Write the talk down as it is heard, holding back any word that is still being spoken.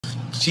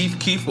Chief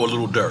Keef or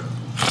Lil Durk?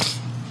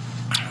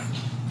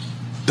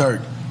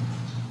 Durk.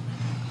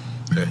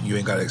 Okay, you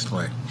ain't gotta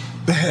explain.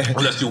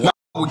 Unless you want.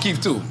 With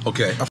Keef too.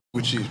 Okay. I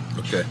with Chief.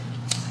 Okay.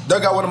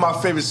 Durk got one of my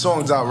favorite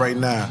songs out right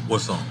now.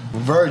 What song?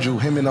 Virgil,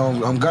 him and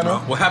I'm Gonna.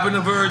 What happened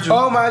to Virgil?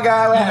 Oh my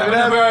God, what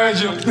happened to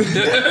Virgil? What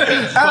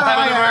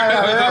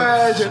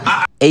happened to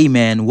Virgil? Hey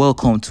man,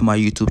 welcome to my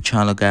YouTube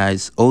channel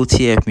guys,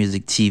 OTF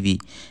MUSIC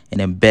TV,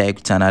 and I'm back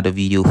with another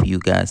video for you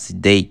guys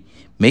today.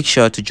 Make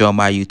sure to join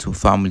my YouTube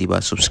family by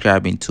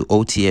subscribing to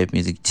OTF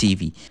MUSIC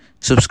TV.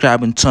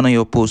 Subscribe and turn on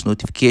your post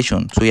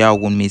notifications so y'all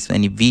won't miss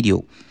any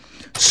video.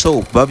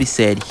 So Bobby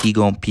said he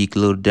gonna pick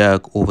Lil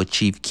Durk over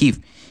Chief Keef.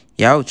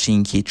 Y'all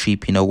think he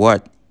tripping or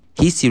what?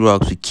 He still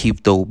rocks with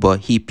Keef though,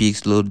 but he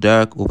picks Lil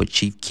Durk over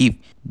Chief Keef.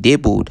 They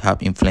both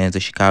have influenced the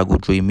Chicago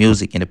drill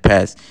music in the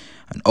past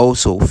and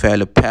also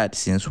fell apart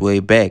since way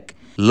back.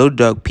 Lil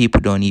Durk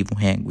people don't even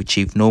hang with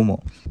Chief no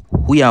more.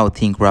 Who y'all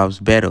think raps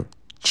better,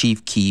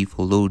 Chief Keef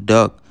or Lil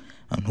Durk?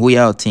 And who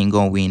y'all think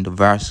gonna win the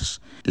verses?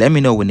 Let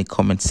me know in the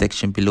comment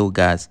section below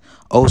guys.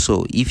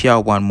 Also, if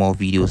y'all want more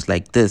videos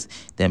like this,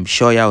 then be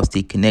sure y'all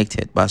stay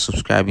connected by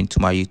subscribing to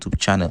my YouTube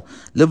channel.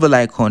 Leave a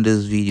like on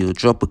this video,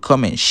 drop a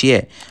comment,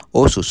 share.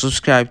 Also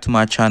subscribe to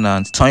my channel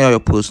and turn on your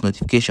post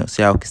notifications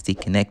so y'all can stay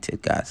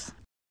connected guys.